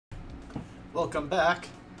Welcome back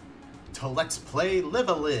to Let's Play Live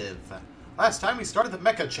a Live. Last time we started the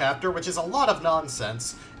Mecha chapter, which is a lot of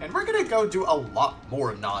nonsense, and we're gonna go do a lot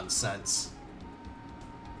more nonsense.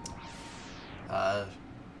 Like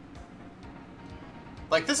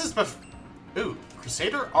this is ooh,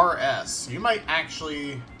 Crusader RS. You might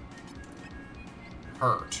actually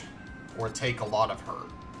hurt, or take a lot of hurt.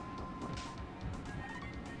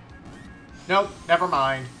 Nope, never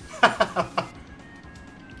mind.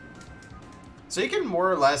 So you can more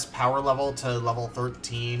or less power level to level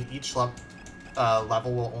 13. Each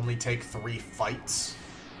level will only take 3 fights.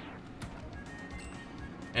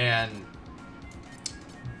 And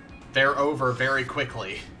they're over very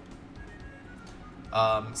quickly.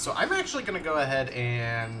 So I'm actually going to go ahead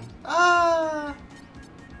and...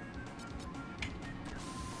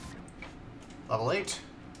 level 8.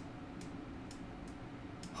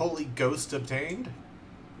 Holy Ghost obtained.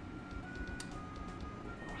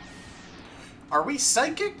 Are we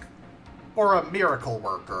psychic or a miracle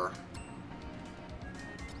worker?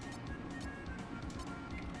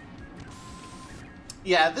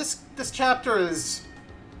 Yeah, this chapter is...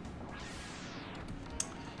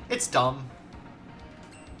 it's dumb.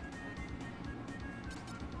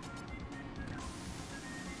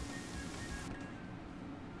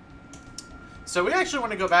 So we actually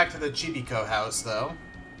want to go back to the Chibiko house, though.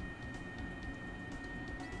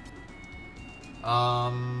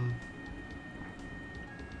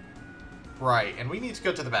 Right, and we need to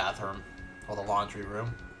go to the bathroom. Or the laundry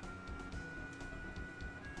room.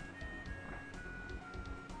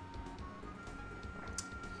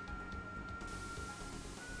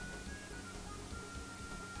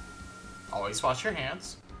 Always wash your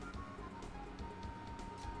hands.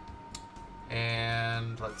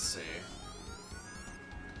 And let's see.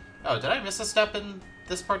 Oh, did I miss a step in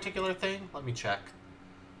this particular thing? Let me check.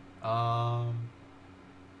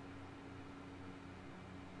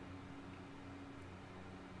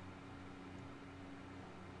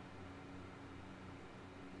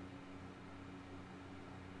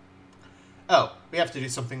 Oh, we have to do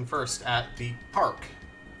something first at the park.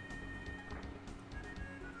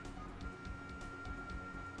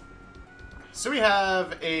 So we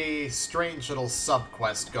have a strange little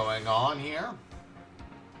sub-quest going on here.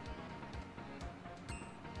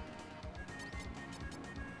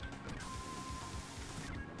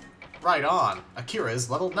 Right on. Akira is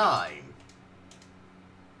level 9.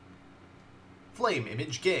 Flame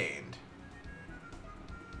image gained.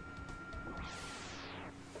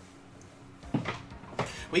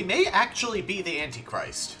 We may actually be the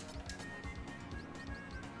Antichrist.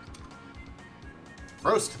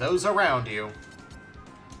 Roast those around you.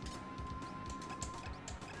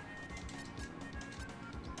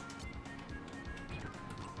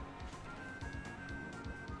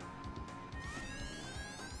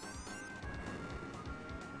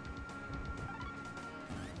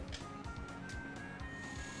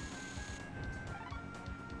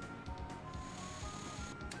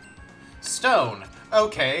 Stone.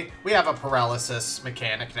 Okay, we have a paralysis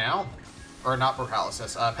mechanic now. Or not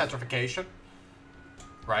paralysis, petrification.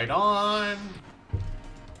 Right on.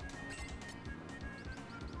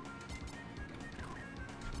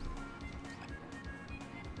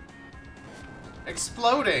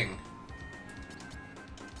 Exploding.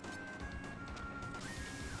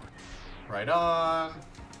 Right on.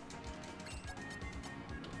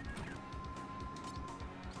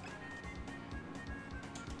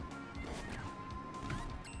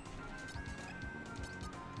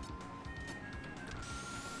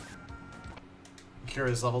 Cure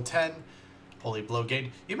is level 10. Holy blow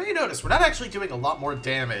gained. You may notice we're not actually doing a lot more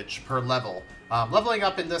damage per level. Leveling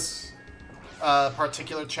up in this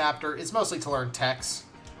particular chapter is mostly to learn techs.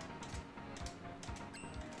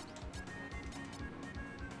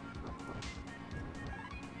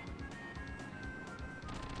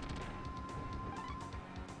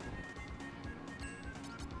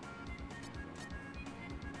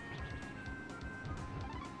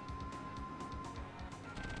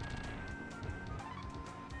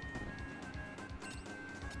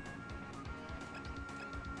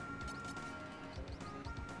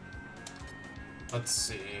 Let's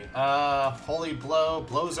see. Holy blow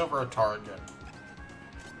blows over a target.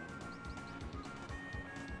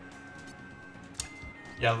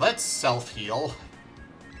 Yeah, let's self-heal.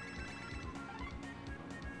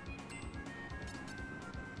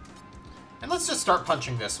 And let's just start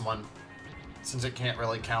punching this one, since it can't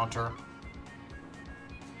really counter.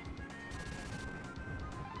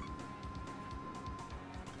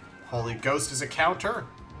 Holy Ghost is a counter.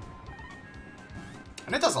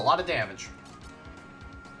 And it does a lot of damage.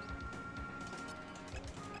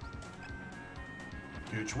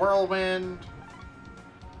 Huge whirlwind.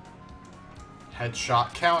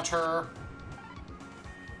 Headshot counter.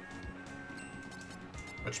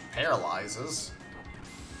 Which paralyzes.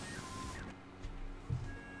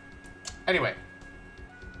 Anyway.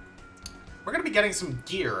 We're going to be getting some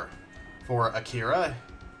gear for Akira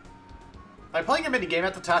by playing a minigame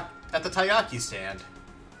at the Taiyaki stand.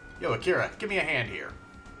 Yo, Akira, give me a hand here.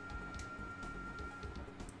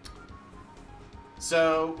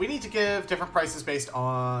 So, we need to give different prices based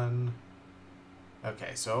on...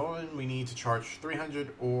 Okay, so we need to charge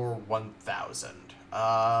 300 or 1,000.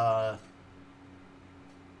 Let's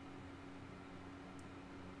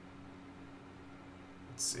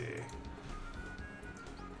see.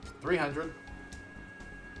 300.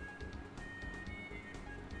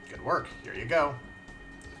 Good work. Here you go.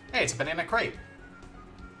 Hey, it's a banana crepe.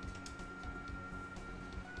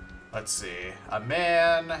 Let's see. A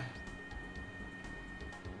man...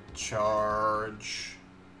 Charge...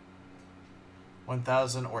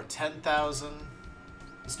 1,000 or 10,000.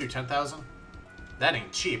 Let's do 10,000. That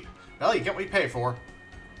ain't cheap. Well, you get what you pay for.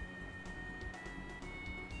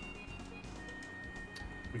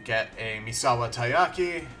 We get a Misawa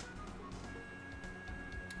Taiyaki.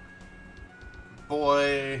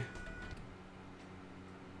 Boy.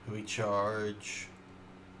 Who we charge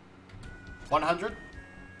 100.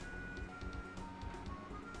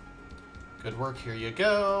 Good work, here you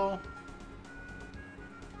go.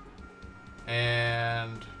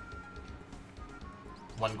 And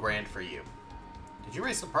 1 grand for you. Did you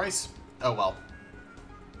raise the price? Oh well.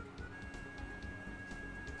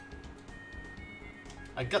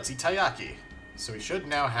 A gutsy taiyaki. So we should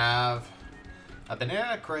now have a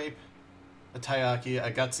banana crepe, a taiyaki,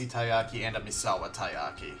 a gutsy taiyaki, and a misawa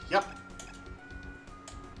taiyaki. Yep.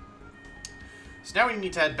 So now we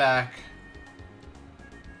need to head back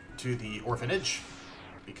to the orphanage,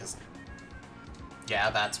 because, yeah,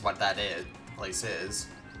 that's what that place is.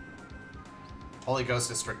 Holy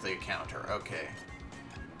Ghost is strictly a counter. Okay.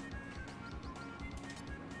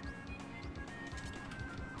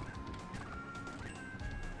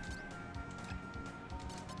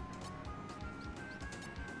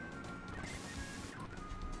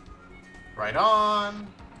 Right on.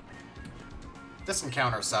 This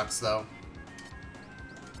encounter sucks, though.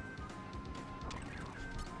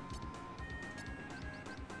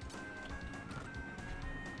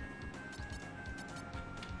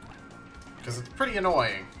 Because it's pretty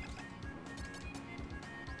annoying.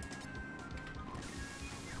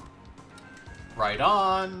 Right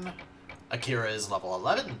on. Akira is level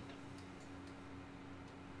 11.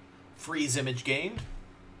 Freeze image gained.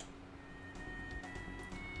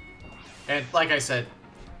 And like I said,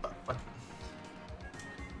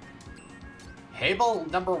 Hable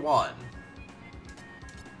number 1.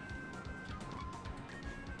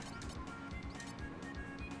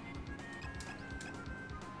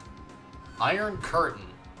 Iron Curtain.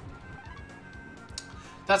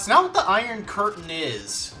 That's not what the Iron Curtain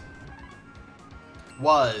is.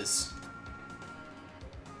 Was.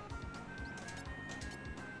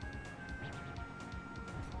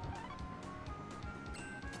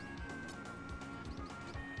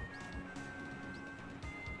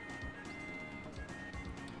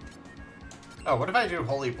 Oh, what if I do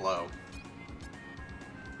Holy Blow?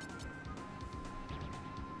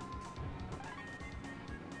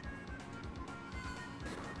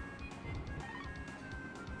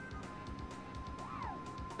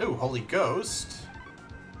 Ooh, Holy Ghost.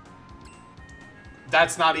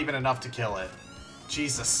 That's not even enough to kill it.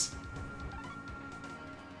 Jesus.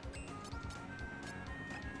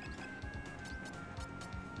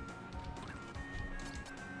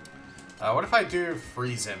 What if I do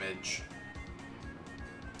Freeze Image?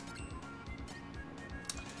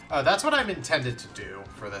 Oh, that's what I'm intended to do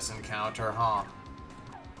for this encounter, huh?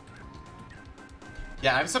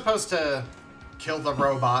 Yeah, I'm supposed to kill the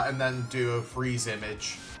robot and then do a Freeze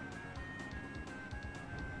Image.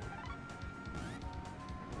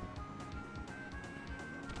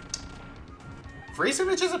 Freeze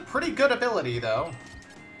Image is a pretty good ability, though.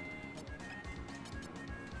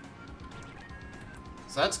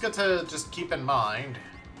 So that's good to just keep in mind.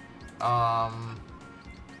 Yeah,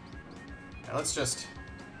 let's just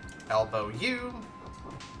elbow you.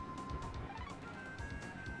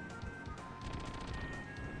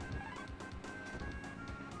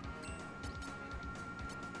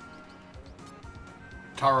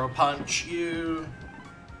 Taro punch you.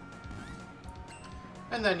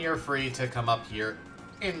 And then you're free to come up here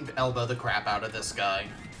and elbow the crap out of this guy.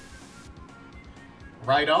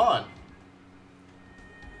 Right on.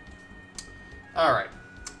 Alright.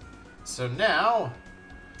 So now,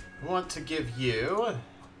 we want to give you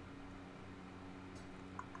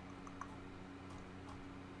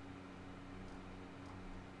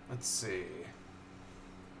Let's see.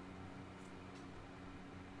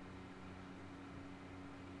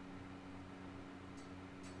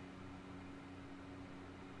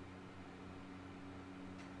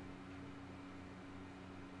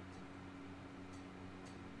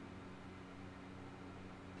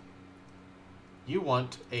 You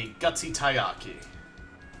want a gutsy Taiyaki.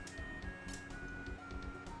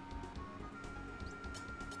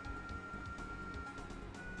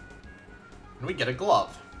 And we get a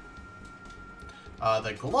glove.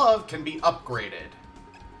 The glove can be upgraded.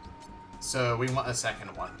 So we want a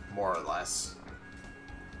second one, more or less.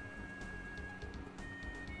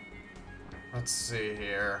 Let's see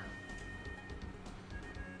here.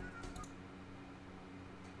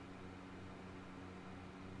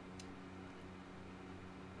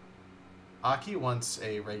 Aki wants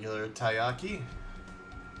a regular Taiyaki.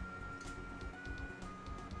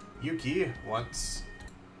 Yuki wants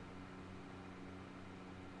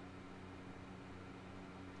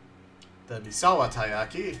the Misawa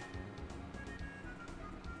Taiyaki.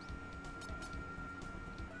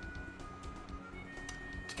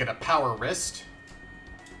 To get a power wrist.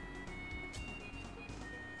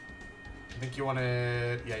 I think you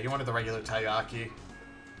wanted... Yeah, you wanted the regular Taiyaki.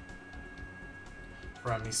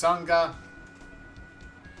 From Misanga.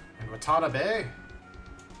 And Watanabe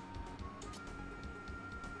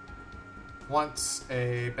wants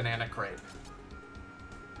a banana crepe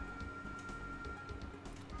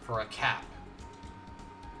for a cap.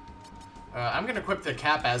 I'm going to equip the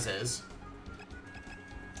cap as is.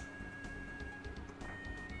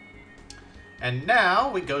 And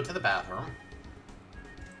now we go to the bathroom.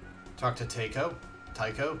 Talk to Taiko.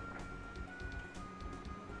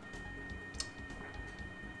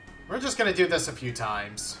 We're just going to do this a few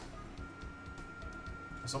times.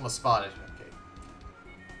 It's almost spotted. Okay.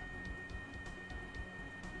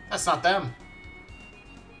 That's not them.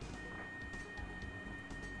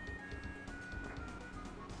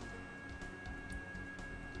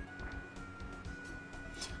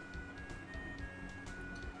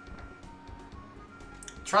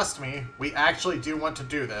 Trust me, we actually do want to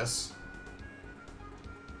do this.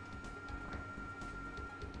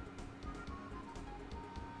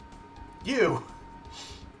 You!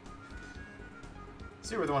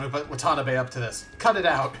 So you were the one who put Watanabe up to this. Cut it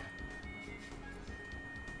out.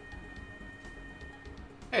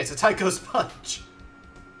 Hey, it's a Taiko's punch.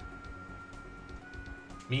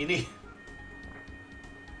 Meanie.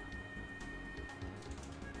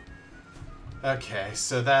 Okay,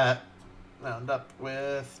 so that wound up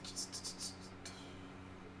with...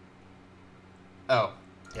 Oh,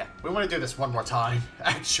 yeah. We want to do this one more time,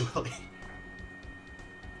 actually.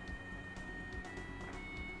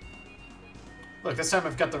 Look, this time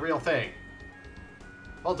I've got the real thing.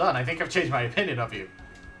 Well done, I think I've changed my opinion of you.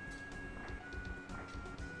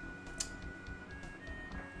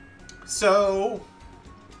 So...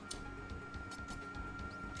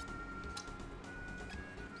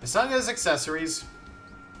 Misanga's accessories.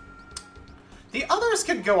 The others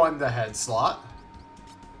can go on the head slot.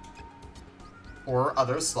 Or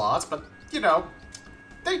other slots, but, you know,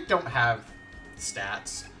 they don't have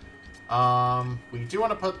stats. We do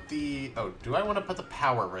want to put the... Oh, do I want to put the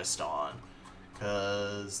power wrist on?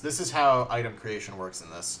 Because this is how item creation works in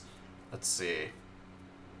this. Let's see.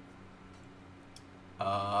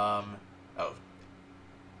 Oh.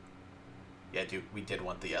 Yeah, we did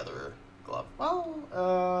want the other glove.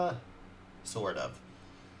 Well, sort of.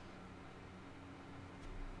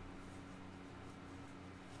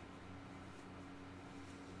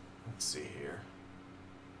 Let's see here.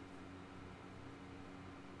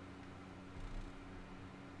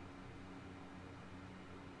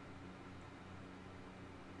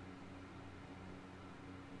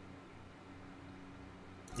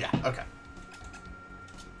 Yeah, okay.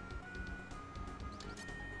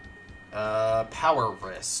 Power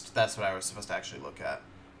wrist. That's what I was supposed to actually look at.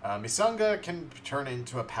 Misanga can turn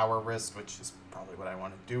into a power wrist, which is probably what I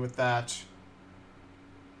want to do with that.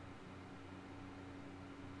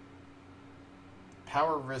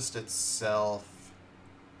 Power wrist itself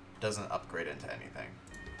doesn't upgrade into anything.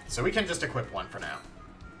 So we can just equip one for now.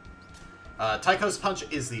 Taiko's punch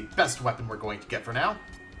is the best weapon we're going to get for now.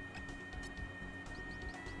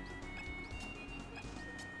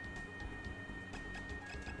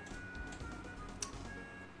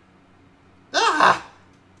 Ah!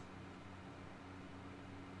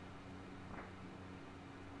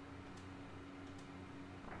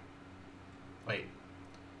 Wait.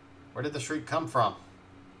 Where did the shriek come from?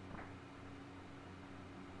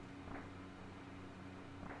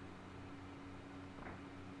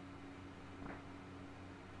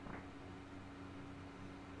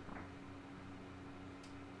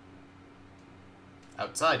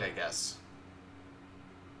 outside, I guess.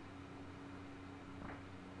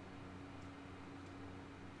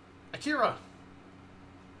 Akira!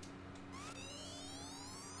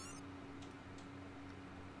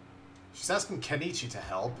 She's asking Kenichi to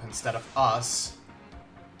help instead of us.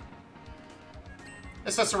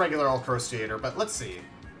 It's just a regular old Crustader, but let's see.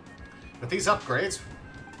 With these upgrades,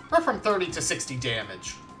 we're from 30 to 60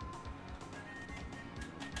 damage.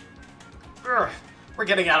 Urgh, we're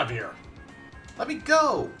getting out of here. Let me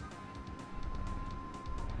go!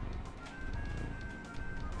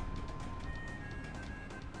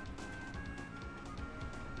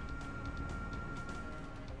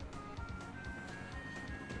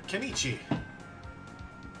 Kenichi.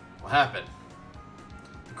 What happened?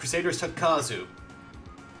 The Crusaders took Kazu.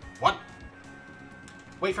 What?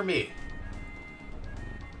 Wait for me.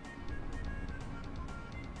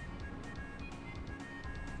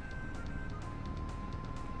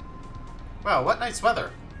 Wow, what nice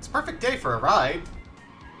weather. It's a perfect day for a ride.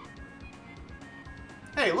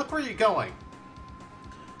 Hey, look where you're going.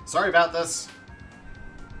 Sorry about this.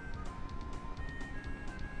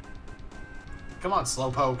 Come on,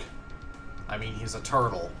 Slowpoke. I mean, he's a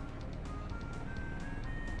turtle.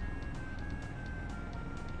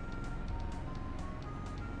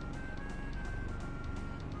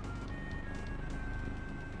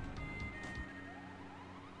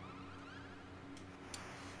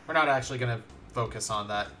 We're not actually going to focus on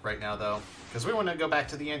that right now, though, because we want to go back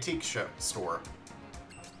to the antique store.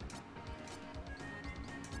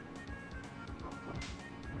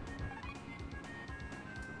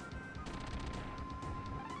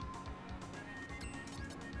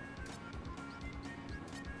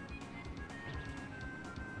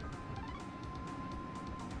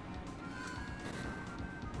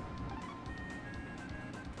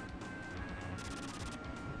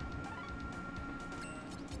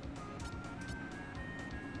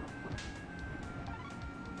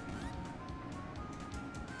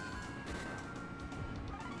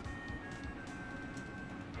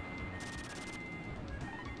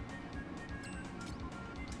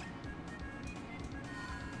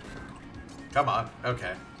 Come on.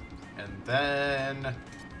 Okay. And then...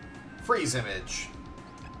 freeze image.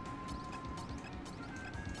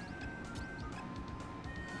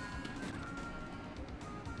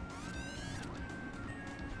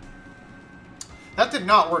 That did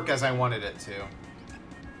not work as I wanted it to.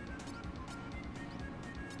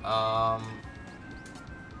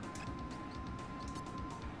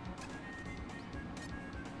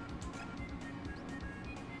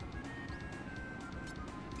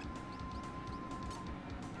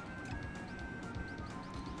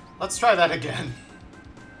 Let's try that again.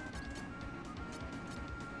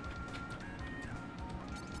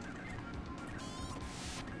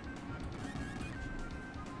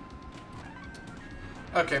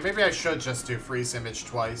 Okay, maybe I should just do freeze image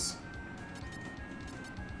twice.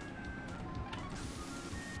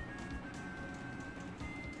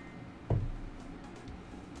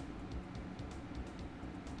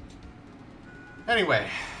 Anyway,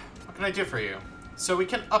 what can I do for you? So we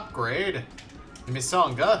can upgrade the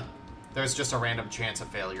Misanga. There's just a random chance of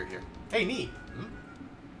failure here. Hey, neat. Hmm?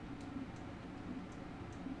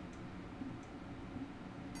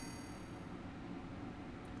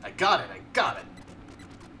 I got it, I got it.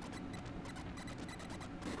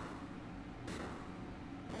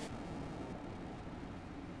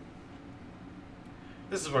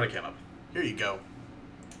 This is what I came up. Here you go.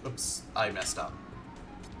 Oops, I messed up.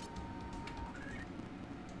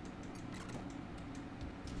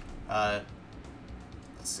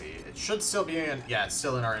 Let's see. It should still be in... yeah, it's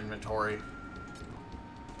still in our inventory.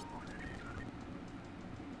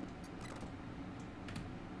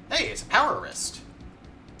 Hey, it's a power wrist.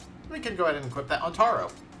 We can go ahead and equip that on Taro.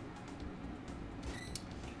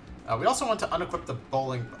 We also want to unequip the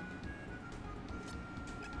bowling...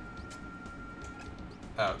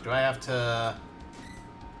 oh, do I have to...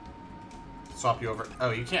 swap you over?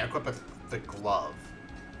 Oh, you can't equip the glove.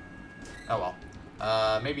 Oh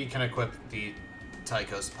well. Maybe you can equip the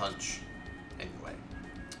Tycho's Punch anyway.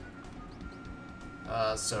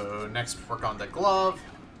 So next work on the glove.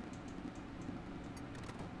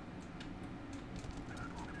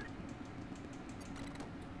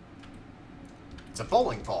 It's a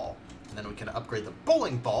bowling ball. And then we can upgrade the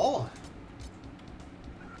bowling ball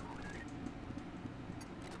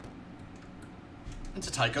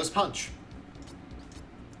into Tycho's Punch.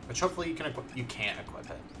 Which hopefully you can equip. You can't equip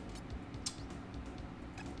it.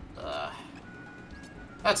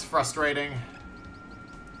 That's frustrating.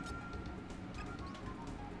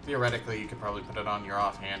 Theoretically, you could probably put it on your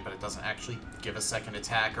offhand, but it doesn't actually give a second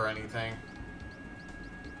attack or anything.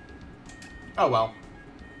 Oh well.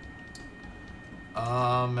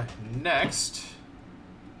 Next.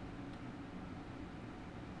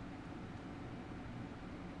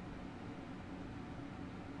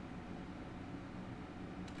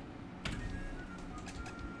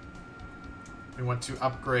 We want to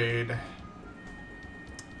upgrade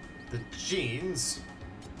the jeans.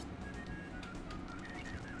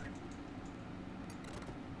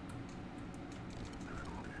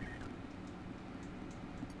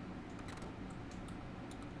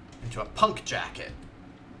 Into a punk jacket.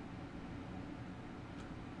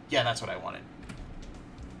 Yeah, that's what I wanted.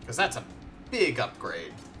 Because that's a big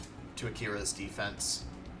upgrade to Akira's defense.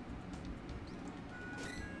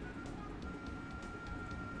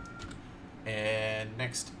 And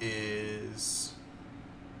next is...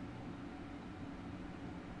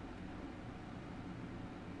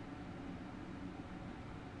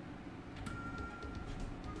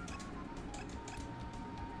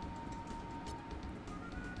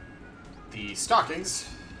 the stockings.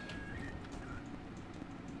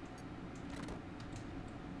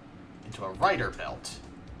 Into a rider belt.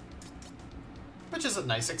 Which is a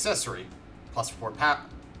nice accessory. Plus 4 power.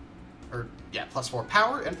 Or, yeah, plus 4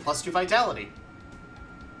 power and plus 2 vitality.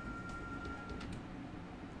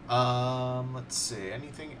 Let's see.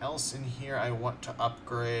 Anything else in here I want to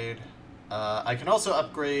upgrade? I can also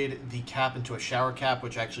upgrade the cap into a shower cap,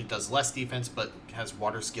 which actually does less defense, but has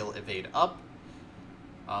water skill evade up.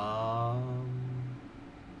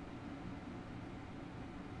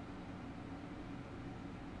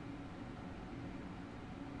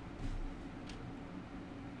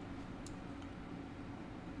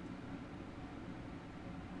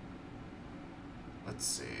 Let's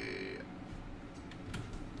see.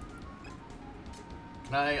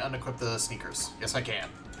 Can I unequip the sneakers? Yes, I can.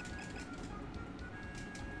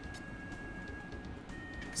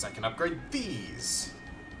 Because I can upgrade these.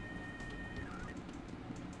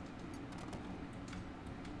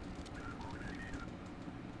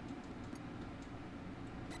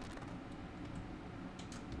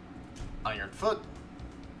 Iron Foot,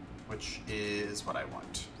 which is what I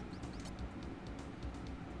want.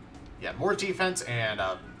 Yeah, more defense and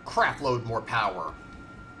a crap load more power.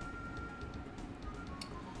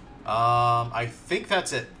 I think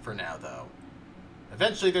that's it for now, though.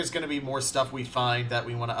 Eventually there's going to be more stuff we find that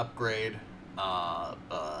we want to upgrade, but...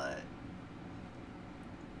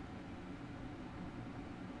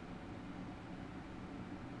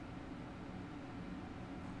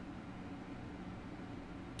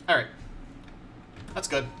 Alright. That's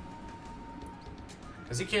good.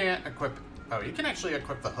 Because you can't equip... Oh, you can actually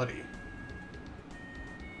equip the hoodie.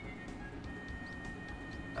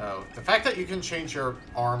 Oh, the fact that you can change your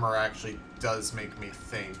armor actually does make me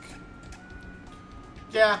think.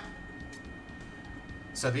 Yeah.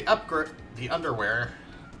 So the underwear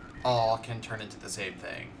all can turn into the same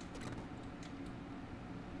thing.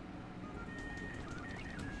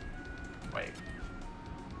 Wait.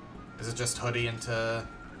 Is it just hoodie into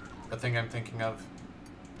the thing I'm thinking of?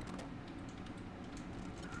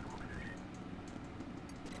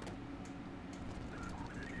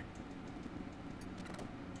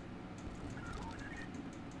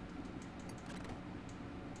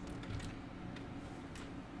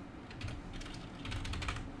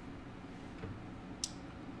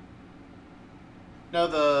 No,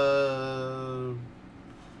 the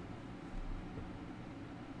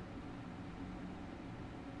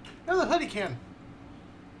hoodie can.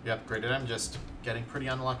 You upgraded. I'm just getting pretty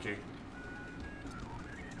unlucky.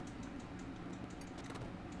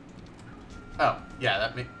 Oh, yeah,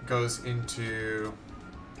 that goes into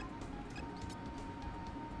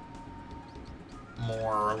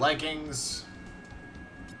more leggings.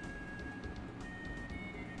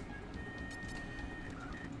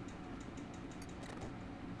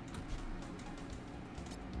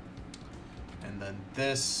 And then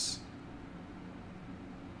this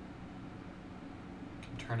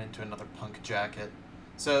can turn into another punk jacket.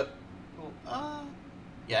 So,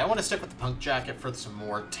 yeah, I want to stick with the punk jacket for some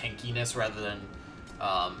more tankiness rather than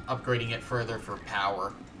upgrading it further for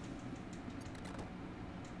power.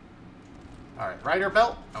 Alright, rider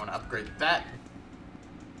belt. I want to upgrade that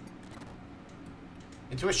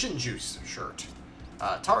into a Shinju's shirt.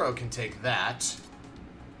 Taro can take that.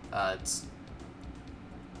 It's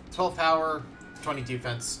 12 power, 20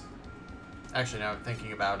 defense. Actually, now I'm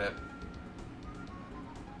thinking about it.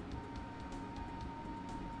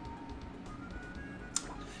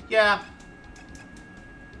 Yeah.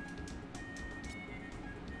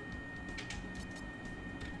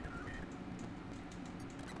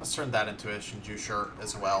 Let's turn that into a Shinju shirt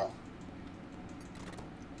as well.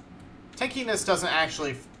 Tankiness doesn't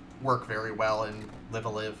actually work very well in Live a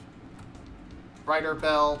Live. Rider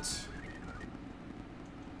belt.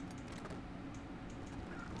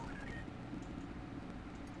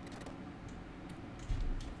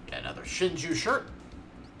 Another Shinju shirt.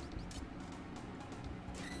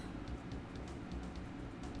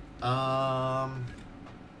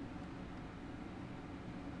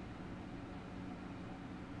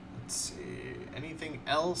 Let's see. Anything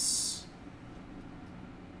else?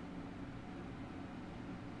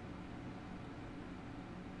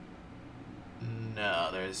 No,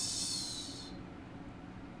 there's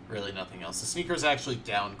really nothing else. The sneakers actually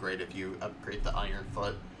downgrade if you upgrade the Iron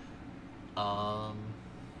Foot.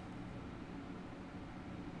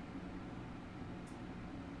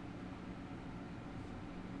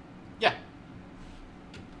 Yeah.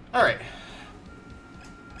 Alright.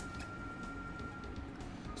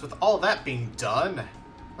 So with all that being done,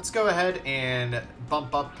 let's go ahead and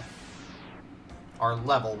bump up our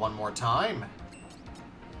level one more time.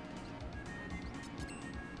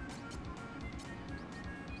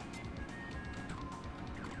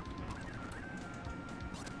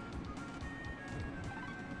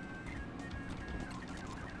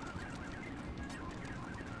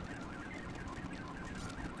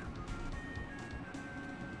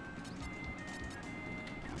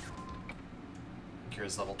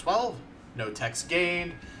 Here's level 12, no text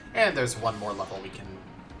gained, and there's one more level we can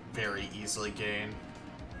very easily gain.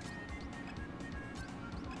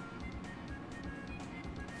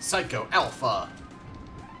 Psycho Alpha.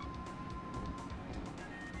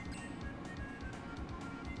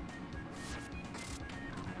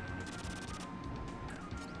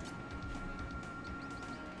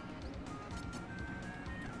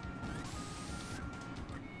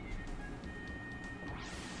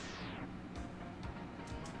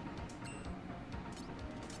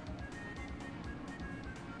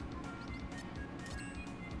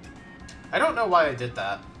 I don't know why I did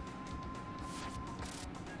that.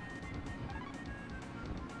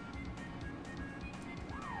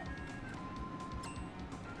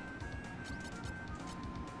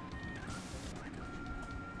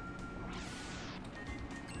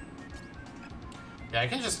 Yeah, I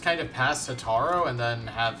can just kind of pass Hataro and then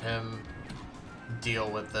have him deal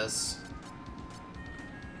with this.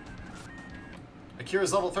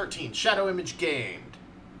 Akira's level 13, Shadow Image gained.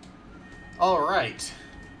 Alright.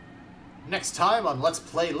 Next time on Let's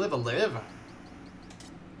Play Live a Live,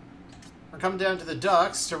 we're coming down to the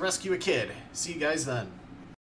docks to rescue a kid. See you guys then.